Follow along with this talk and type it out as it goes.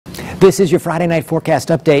This is your Friday night forecast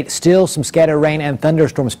update. Still some scattered rain and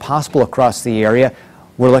thunderstorms possible across the area.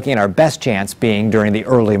 We're looking at our best chance being during the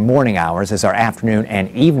early morning hours as our afternoon and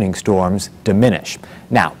evening storms diminish.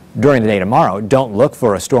 Now, during the day tomorrow, don't look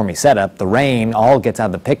for a stormy setup. The rain all gets out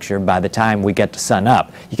of the picture by the time we get to sun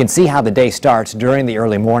up. You can see how the day starts during the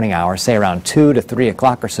early morning hours, say around 2 to 3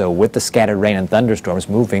 o'clock or so, with the scattered rain and thunderstorms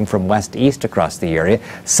moving from west to east across the area.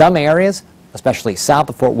 Some areas, especially south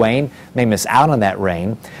of Fort Wayne, may miss out on that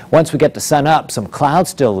rain. Once we get to sun up, some clouds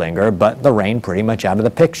still linger, but the rain pretty much out of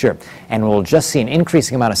the picture. And we'll just see an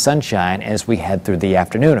increasing amount of sunshine as we head through the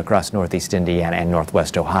afternoon across northeast Indiana and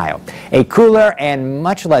northwest Ohio. A cooler and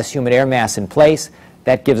much less humid air mass in place,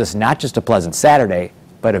 that gives us not just a pleasant Saturday,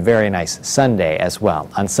 but a very nice Sunday as well.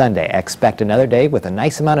 On Sunday, expect another day with a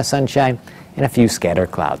nice amount of sunshine and a few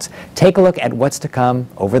scattered clouds. Take a look at what's to come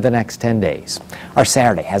over the next 10 days. Our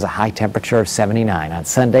Saturday has a high temperature of 79. On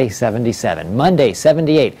Sunday, 77. Monday,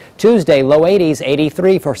 78. Tuesday, low 80s,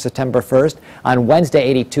 83 for September 1st. On Wednesday,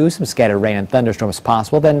 82. Some scattered rain and thunderstorms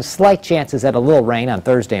possible. Then slight chances at a little rain on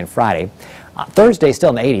Thursday and Friday. Thursday, still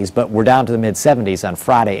in the 80s, but we're down to the mid-70s on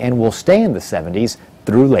Friday, and we'll stay in the 70s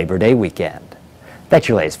through Labor Day weekend. That's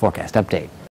your latest forecast update.